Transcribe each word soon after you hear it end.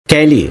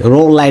Kelly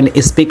Rowland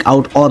speak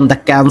out on the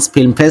Cannes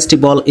Film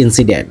Festival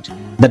incident.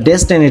 The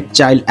Destiny's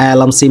Child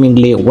alarm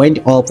seemingly went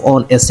off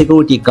on a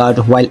security guard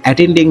while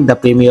attending the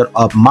premiere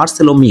of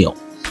Marcello Mio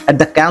at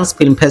the Cannes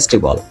Film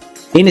Festival.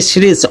 In a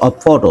series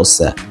of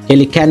photos,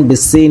 Kelly can be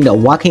seen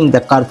walking the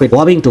carpet,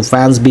 waving to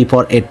fans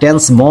before a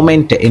tense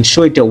moment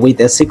ensued with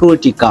a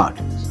security guard,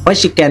 where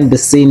she can be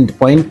seen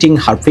pointing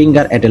her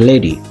finger at a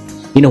lady.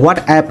 In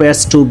what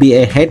appears to be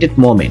a heated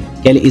moment,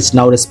 Kelly is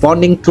now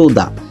responding to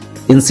the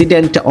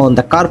incident on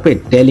the carpet,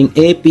 telling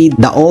AP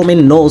the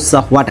woman knows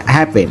what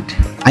happened.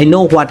 I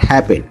know what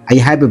happened. I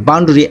have a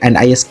boundary and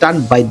I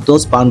stand by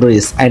those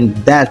boundaries, and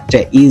that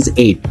is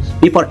it,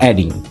 before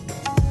adding.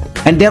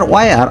 And there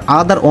were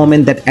other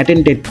women that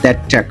attended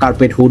that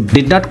carpet who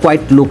did not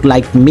quite look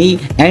like me,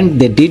 and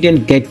they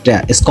didn't get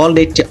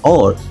scolded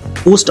or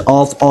pushed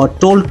off or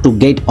told to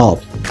get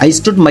off. I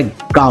stood my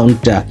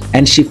ground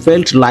and she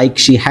felt like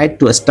she had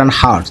to stand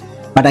hard,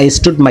 but I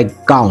stood my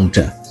ground.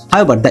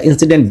 However, the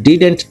incident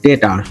didn't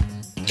deter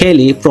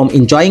Kelly from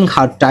enjoying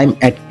her time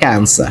at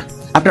Cannes.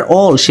 After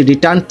all, she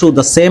returned to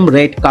the same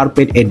red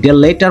carpet a day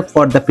later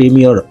for the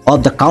premiere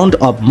of The Count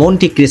of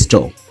Monte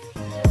Cristo.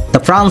 The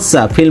France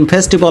Film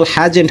Festival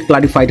hasn't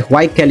clarified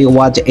why Kelly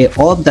was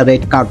off the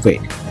red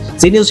carpet.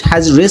 CNews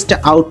has reached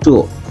out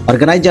to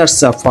organizers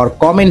for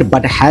comment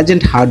but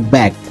hasn't heard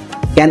back.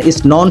 Cannes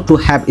is known to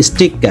have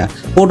strict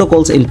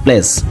protocols in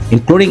place,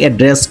 including a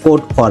dress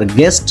code for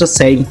guests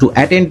saying to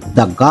attend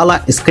the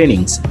gala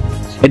screenings,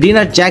 a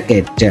dinner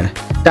jacket,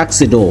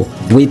 tuxedo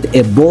with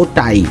a bow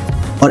tie,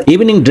 or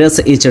evening dress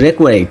is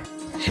required.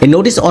 A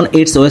notice on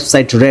its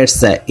website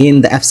reads,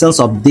 in the absence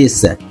of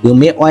this, you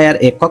may wear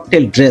a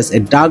cocktail dress, a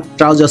dark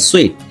trouser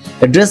suit,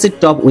 a dressy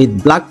top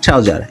with black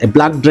trouser, a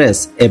black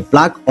dress, a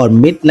black or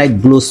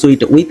midnight blue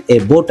suit with a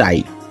bow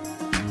tie.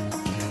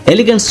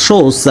 Elegant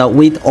shoes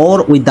with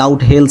or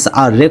without heels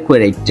are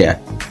required.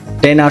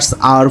 Tenors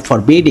are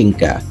forbidden.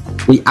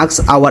 We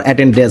ask our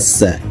attendants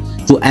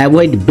to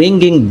avoid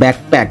bringing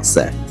backpacks,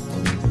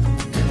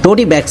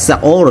 tote bags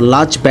or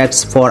large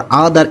bags for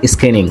other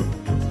screening.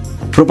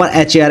 Proper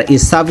HR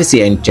is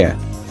sufficient.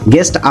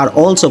 Guests are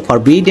also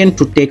forbidden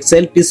to take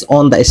selfies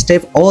on the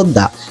step or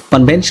the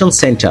convention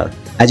center,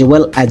 as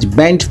well as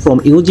banned from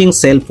using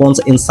cell phones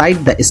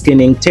inside the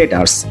screening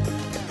theaters.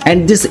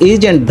 And this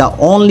isn't the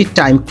only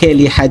time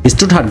Kelly had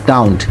stood her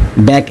ground.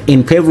 Back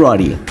in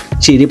February,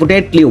 she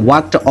reportedly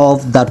walked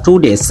off the 2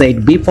 days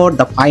set before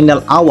the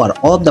final hour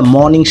of the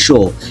morning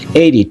show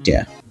aired.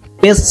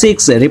 Page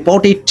 6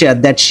 reported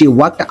that she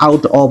walked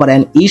out over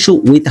an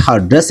issue with her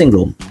dressing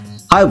room.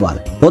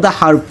 However, both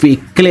Harvey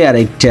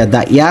cleared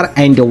the air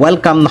and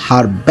welcomed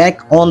her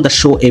back on the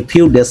show a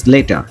few days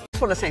later. I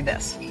just want to say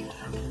this.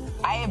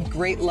 I have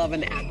great love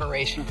and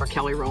admiration for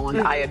Kelly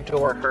Rowland. I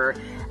adore her.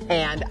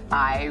 And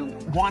I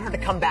want her to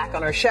come back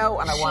on our show,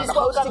 and I want her to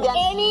host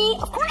again.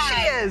 Of course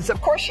she is.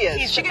 Of course she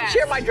is. She can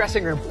share my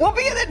dressing room. We'll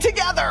be in it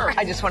together.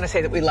 I just want to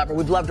say that we love her.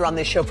 We've loved her on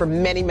this show for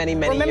many, many,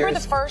 many years. Remember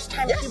the first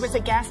time she was a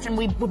guest, and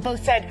we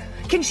both said,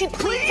 "Can she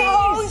please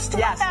host?"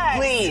 Yes,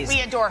 please. We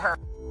adore her.